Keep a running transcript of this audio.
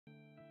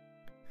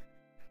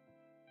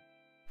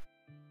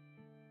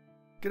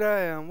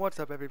G'day and what's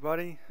up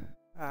everybody.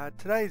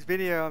 Today's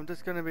video I'm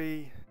just going to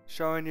be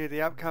showing you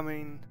the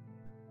upcoming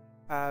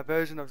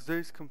version of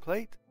SEUS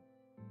Complete.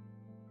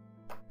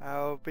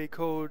 It'll be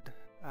called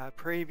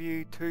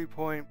Preview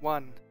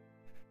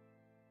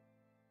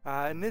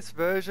 2.1. In this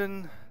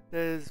version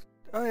there's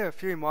only a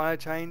few minor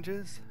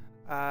changes.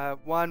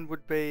 One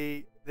would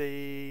be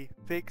the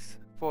fix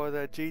for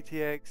the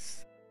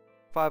GTX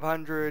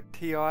 500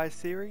 Ti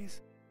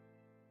series.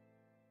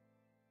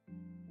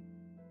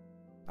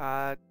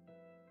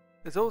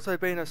 There's also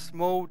been a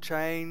small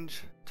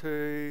change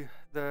to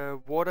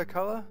the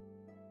watercolor.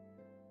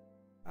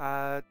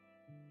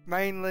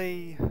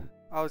 Mainly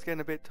I was getting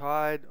a bit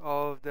tired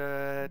of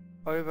the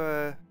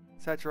over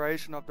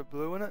saturation of the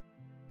blue in it,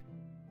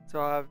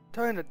 so I've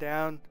toned it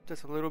down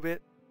just a little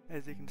bit,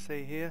 as you can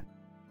see here.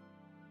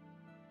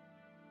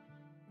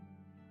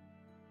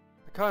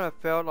 I kind of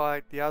felt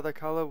like the other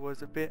color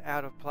was a bit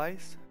out of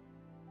place.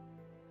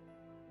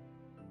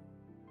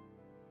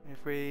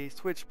 If we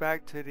switch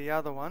back to the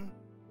other one,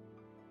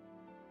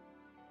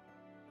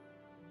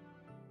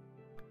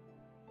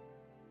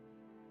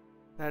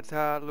 that's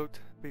how it looked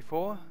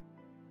before.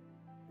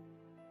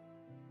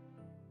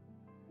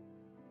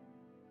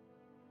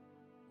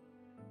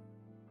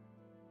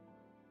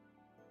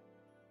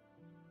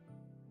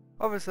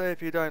 Obviously,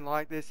 if you don't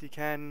like this, you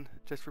can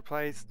just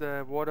replace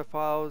the water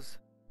files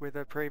with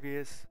a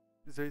previous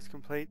SEUS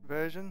Complete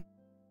version.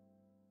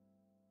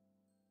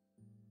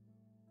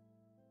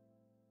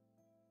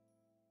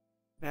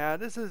 Now,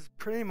 this is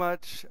pretty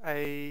much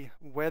a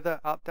weather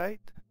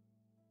update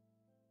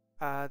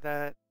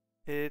that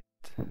it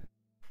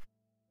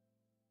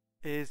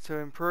is to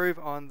improve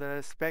on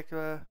the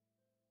specular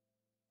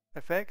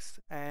effects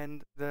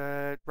and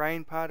the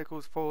rain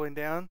particles falling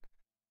down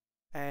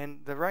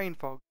and the rain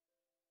fog.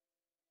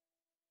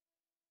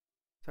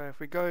 So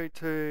if we go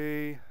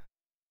to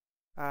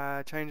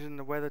changing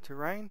the weather to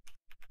rain,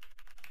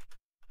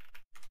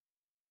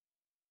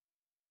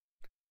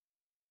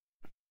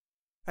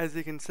 as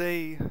you can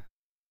see,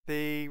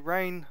 the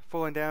rain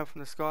falling down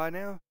from the sky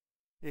now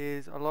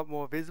is a lot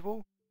more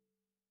visible,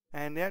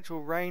 and the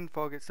actual rain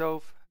fog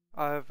itself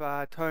I've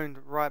toned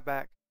right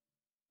back.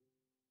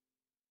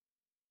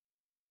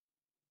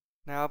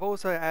 Now I've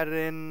also added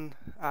in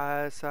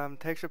some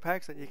texture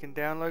packs that you can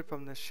download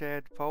from the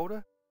shared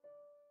folder.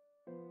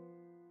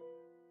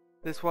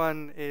 This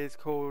one is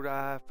called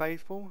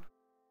Faithful,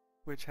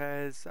 which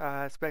has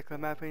specular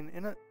mapping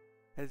in it,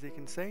 as you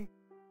can see.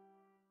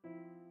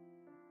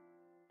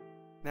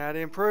 Now the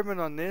improvement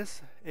on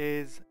this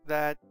is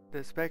that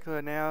the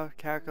specular now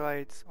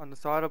calculates on the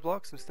side of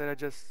blocks instead of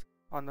just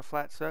on the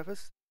flat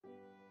surface.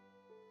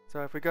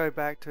 So if we go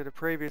back to the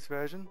previous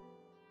version,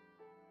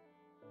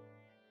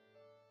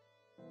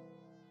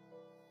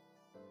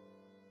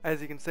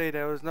 as you can see,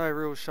 there was no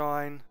real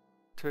shine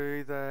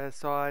to the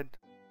side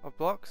of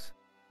blocks,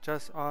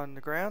 just on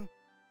the ground.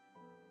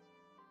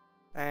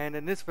 And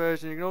in this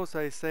version you can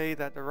also see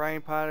that the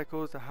rain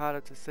particles are harder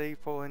to see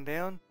falling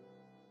down,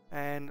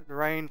 and the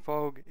rain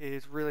fog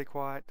is really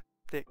quite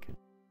thick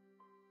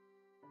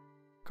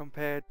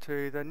compared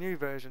to the new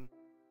version.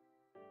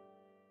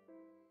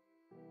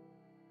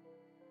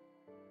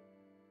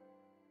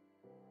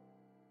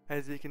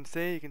 As you can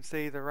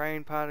see the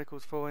rain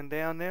particles falling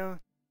down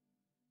now,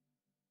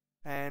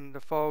 and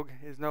the fog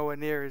is nowhere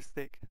near as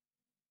thick.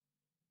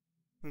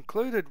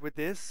 Included with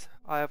this,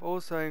 I have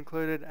also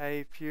included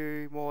a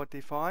few more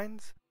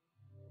defines.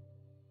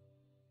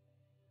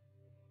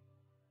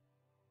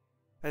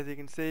 As you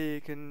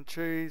can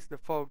choose the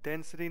fog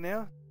density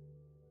now,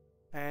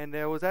 and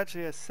there was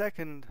actually a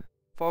second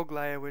fog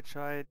layer which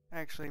I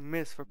actually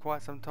missed for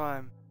quite some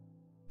time.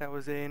 That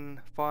was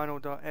in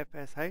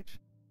final.fsh.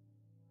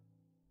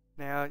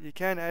 Now you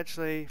can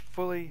actually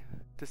fully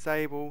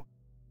disable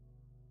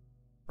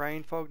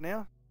rain fog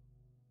now.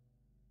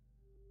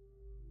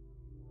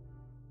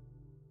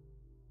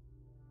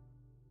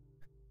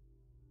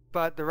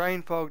 But the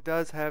rain fog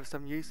does have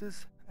some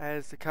uses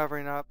as to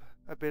covering up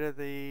a bit of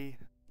the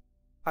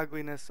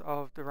ugliness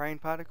of the rain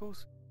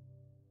particles.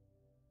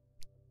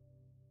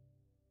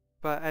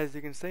 But as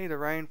you can see, the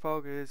rain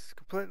fog is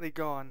completely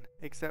gone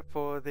except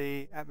for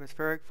the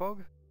atmospheric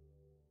fog,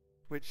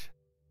 which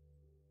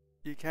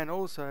you can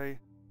also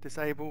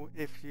disable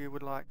if you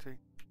would like to.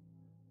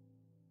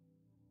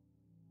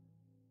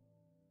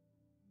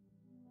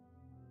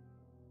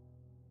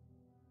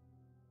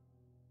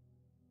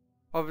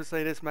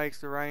 Obviously this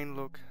makes the rain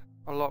look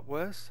a lot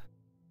worse,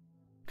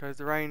 because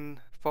the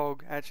rain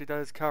fog actually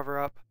does cover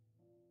up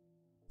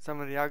some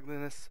of the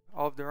ugliness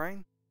of the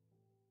rain.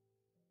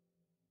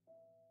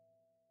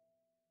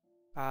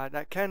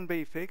 That can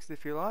be fixed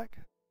if you like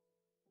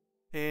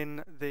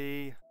in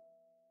the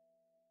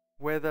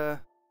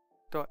weather.fsh.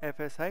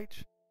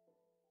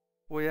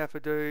 All you have to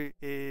do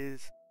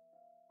is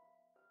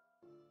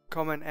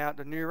comment out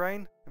the new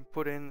rain and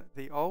put in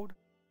the old.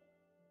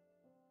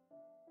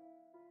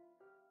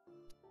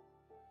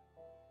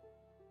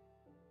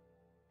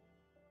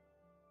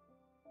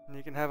 And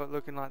you can have it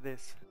looking like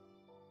this.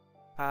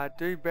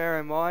 Do bear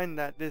in mind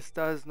that this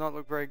does not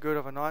look very good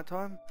of a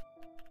nighttime.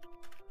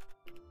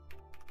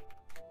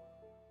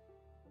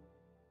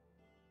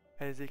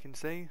 as you can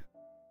see.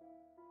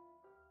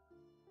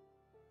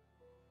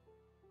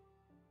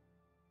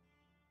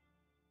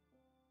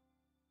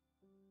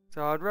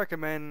 So I'd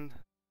recommend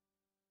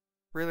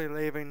really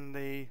leaving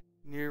the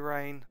new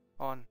rain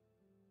on.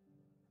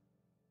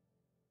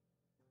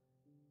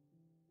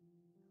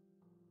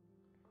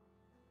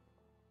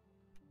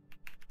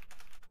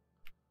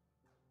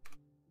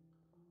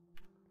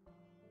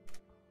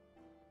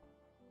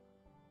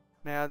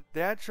 Now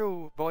the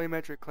actual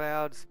volumetric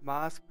clouds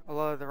mask a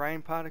lot of the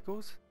rain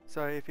particles,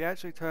 so if you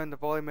actually turn the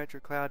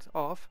volumetric clouds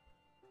off,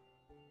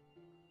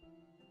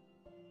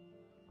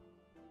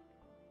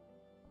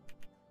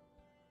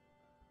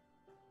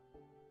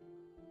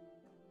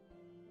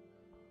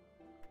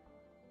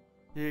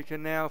 you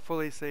can now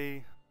fully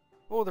see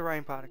all the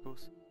rain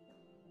particles.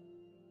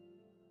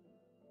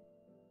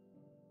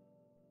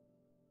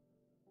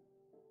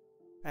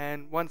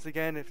 And once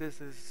again, if this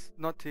is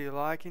not to your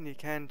liking, you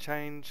can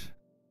change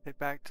it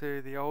back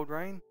to the old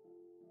rain.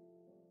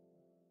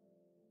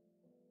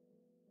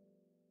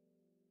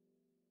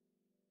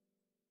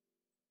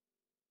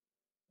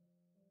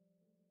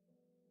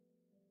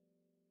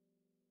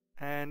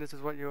 And this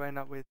is what you end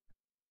up with.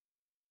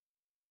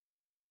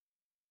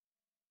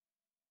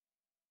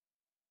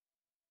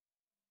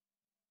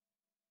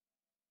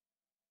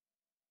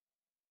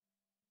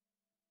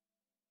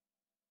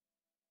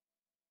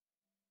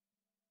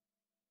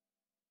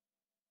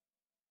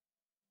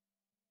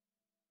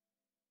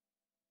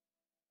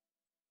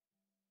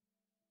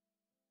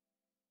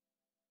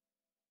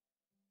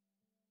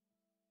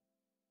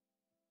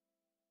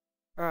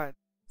 Alright,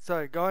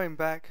 so going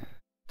back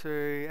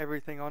to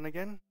everything on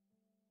again.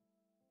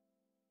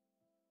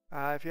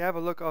 If you have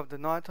a look of the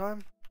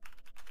nighttime,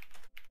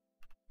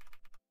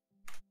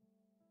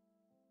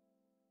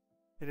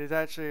 it is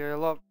actually a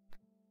lot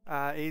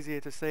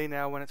easier to see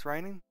now when it's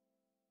raining,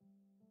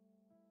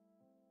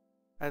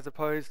 as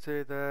opposed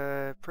to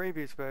the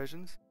previous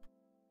versions.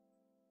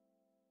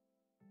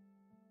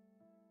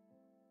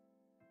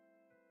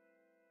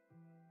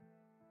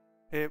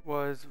 It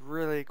was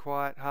really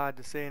quite hard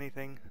to see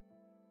anything.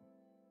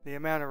 The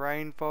amount of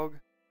rain fog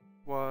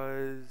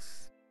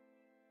was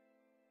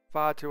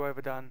far too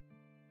overdone.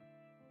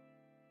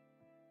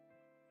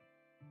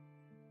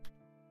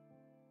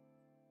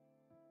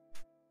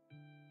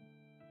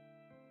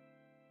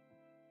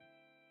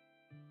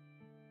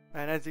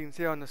 And as you can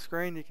see on the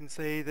screen, you can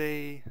see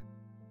the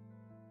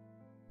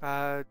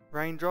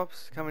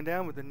raindrops coming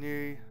down with a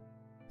new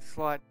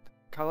slight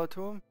colour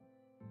to them.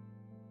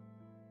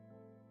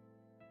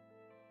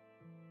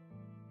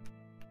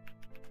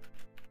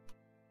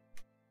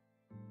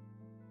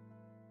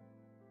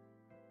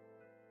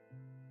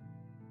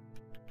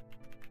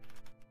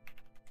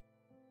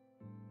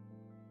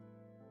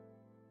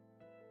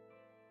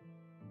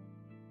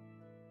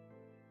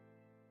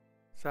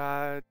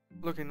 So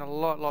looking a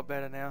lot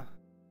better now.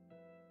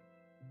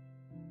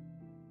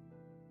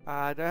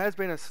 There has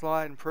been a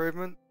slight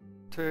improvement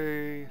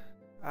to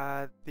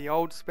the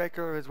old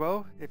specular as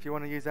well, if you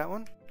want to use that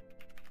one.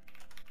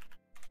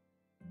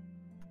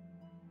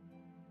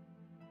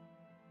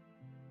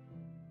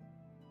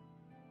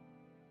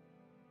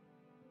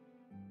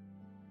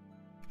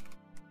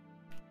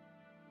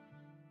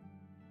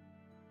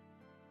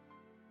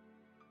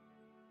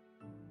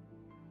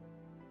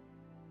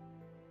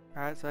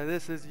 Alright, so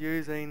this is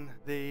using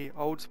the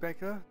old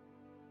specular.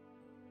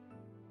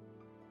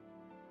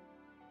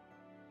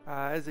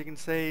 As you can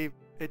see,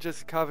 it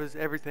just covers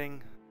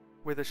everything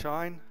with a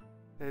shine.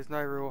 There's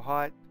no real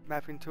height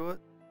mapping to it,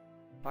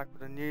 like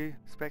with a new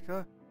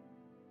specular.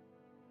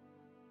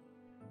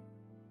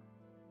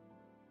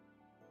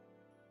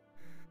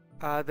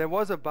 There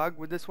was a bug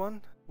with this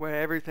one,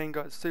 where everything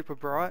got super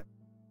bright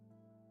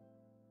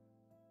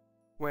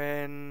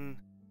when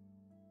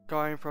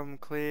going from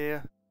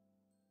clear,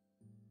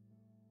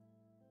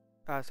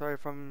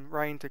 from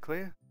rain to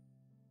clear.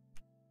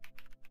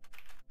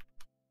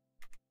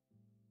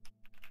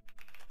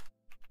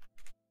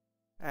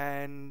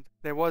 And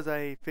there was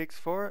a fix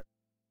for it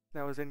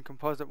that was in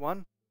Composite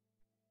 1.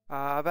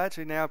 I've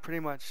actually now pretty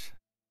much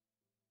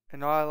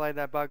annihilated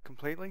that bug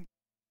completely.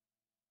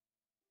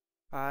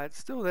 It's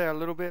still there a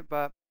little bit,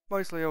 but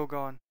mostly all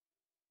gone.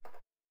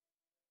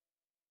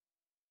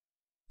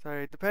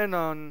 So depending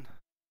on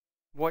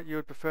what you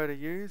would prefer to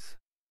use,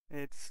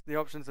 the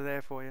options are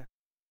there for you.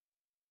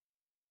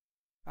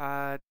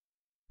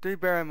 Do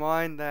bear in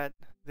mind that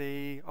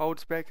the old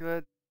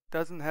specular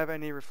doesn't have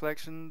any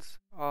reflections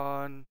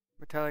on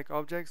metallic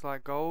objects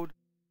like gold,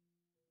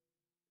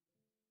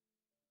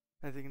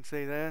 as you can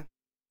see there.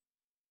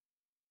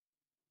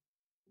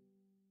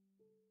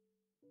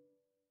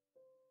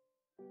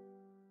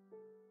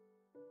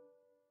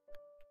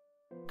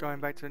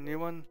 Going back to the new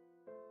one.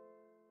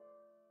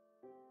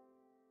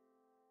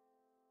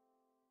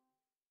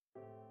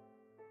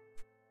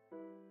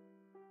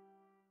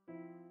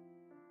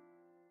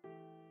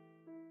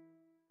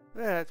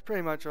 Yeah, that's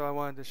pretty much all I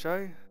wanted to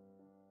show.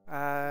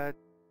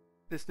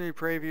 This new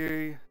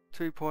preview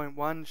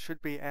 2.1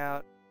 should be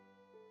out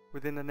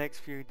within the next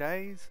few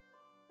days.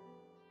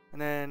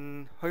 and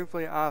then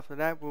hopefully after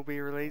that we'll be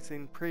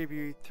releasing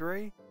Preview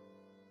 3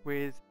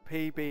 with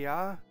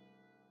PBR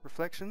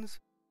reflections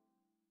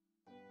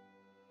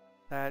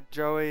that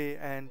Joey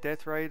and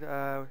Death Raid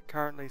are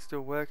currently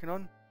still working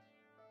on.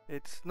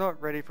 It's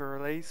not ready for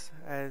release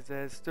as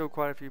there's still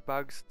quite a few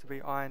bugs to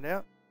be ironed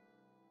out.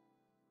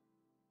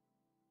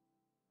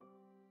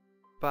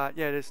 But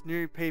yeah, this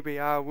new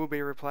PBR will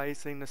be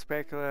replacing the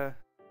specular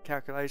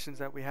calculations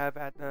that we have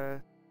at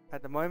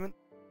the moment.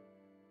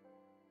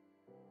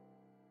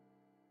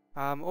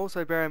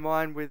 Also bear in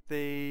mind with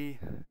the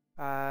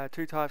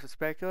two types of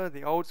specular,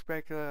 the old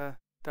specular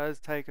does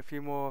take a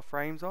few more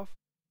frames off,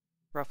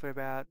 roughly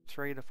about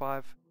 3 to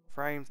 5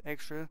 frames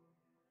extra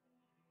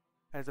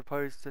as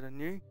opposed to the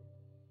new.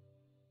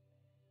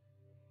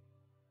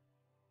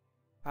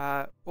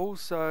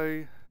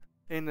 Also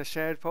in the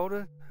shared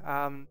folder,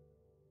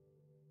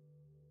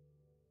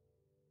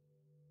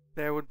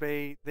 there would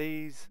be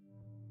these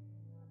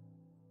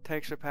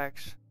texture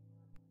packs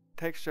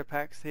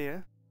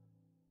here.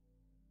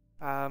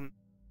 Now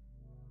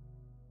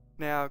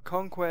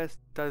Conquest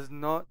does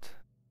not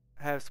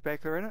have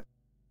specular in it,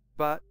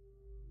 but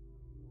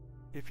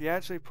if you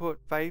actually put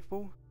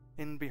Faithful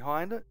in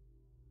behind it,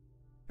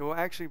 it will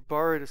actually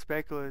borrow the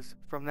speculars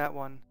from that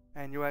one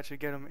and you'll actually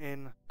get them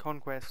in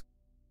Conquest.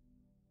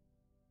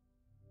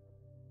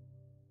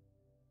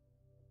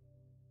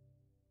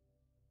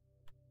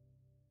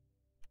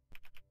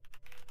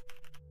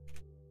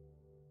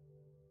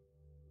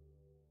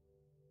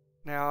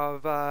 Now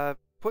I've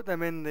put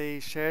them in the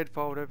shared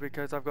folder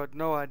because I've got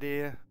no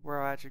idea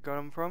where I actually got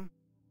them from.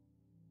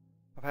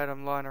 I've had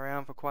them lying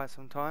around for quite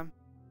some time.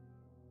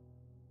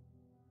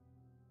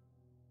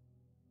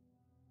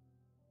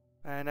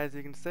 And as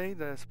you can see,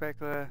 the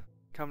specular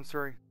comes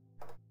through.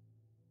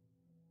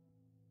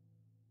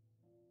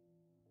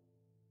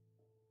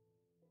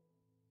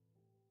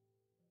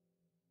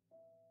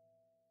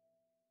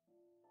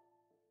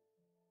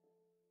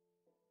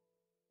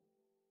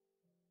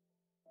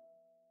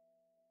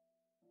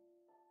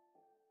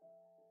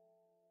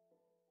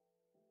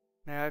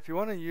 Now if you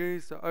want to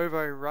use the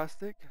Ovo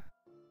Rustic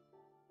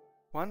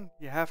one,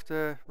 you have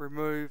to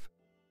remove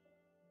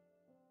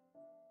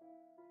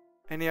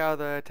any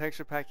other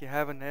texture pack you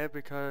have in there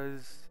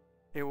because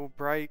it will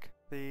break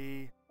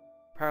the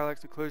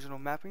parallax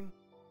occlusional mapping.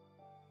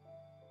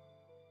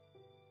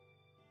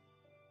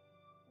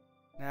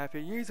 Now if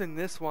you're using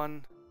this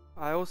one,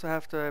 I also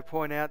have to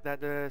point out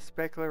that the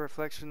specular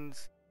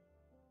reflections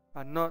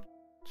are not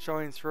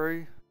showing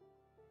through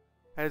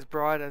as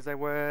bright as they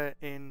were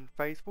in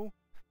Faithful.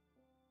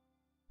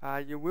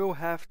 You will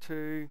have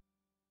to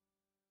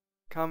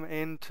come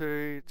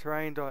into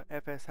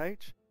terrain.fsh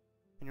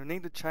and you'll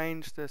need to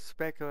change the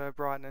specular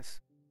brightness.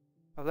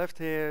 I've left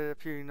here a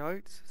few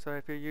notes, so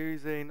if you're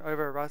using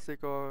Ovo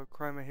Rustic or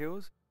Chroma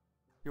Hills,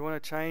 you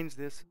want to change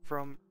this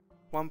from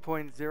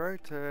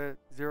 1.0 to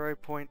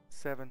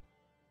 0.7.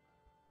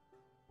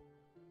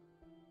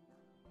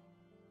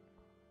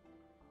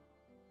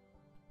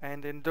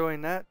 And in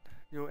doing that,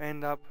 you'll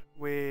end up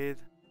with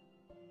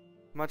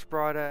much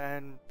brighter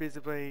and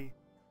visibly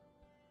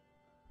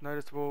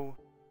noticeable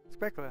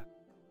specular.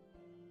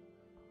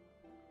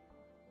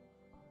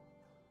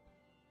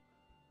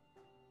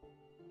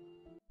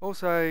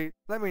 Also,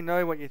 let me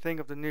know what you think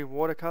of the new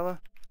watercolor.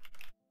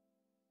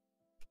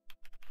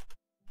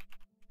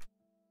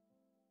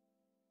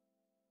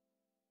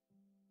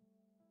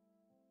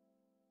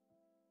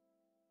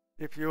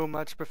 If you'll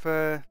much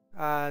prefer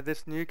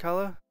this new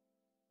color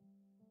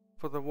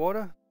for the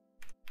water.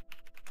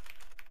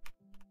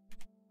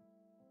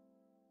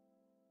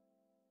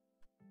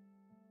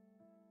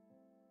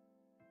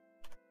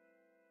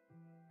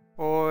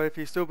 Or if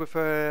you still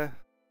prefer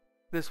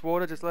this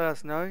water, just let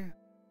us know.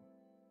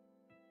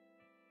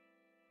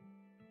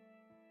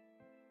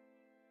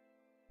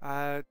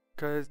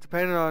 Because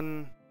depending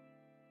on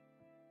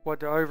what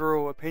the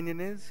overall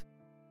opinion is,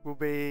 will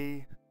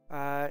be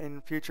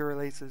in future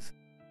releases.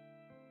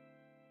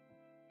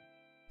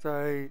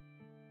 So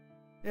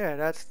yeah,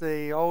 that's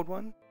the old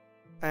one,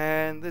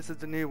 and this is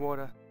the new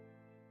water.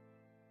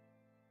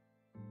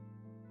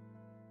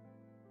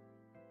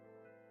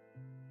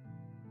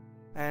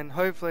 And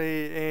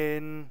hopefully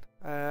in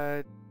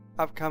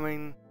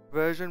upcoming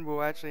version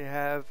we'll actually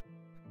have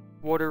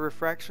water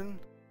refraction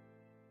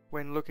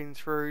when looking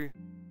through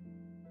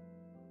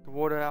the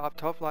water up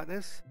top like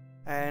this,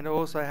 and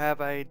also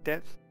have a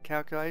depth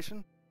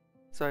calculation,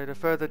 so the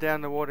further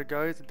down the water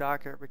goes, the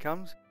darker it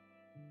becomes.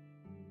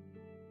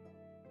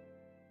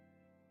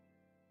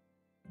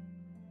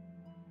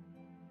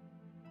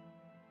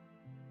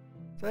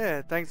 So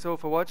yeah, thanks all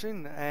for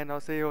watching, and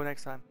I'll see you all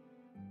next time.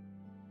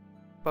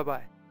 Bye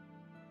bye.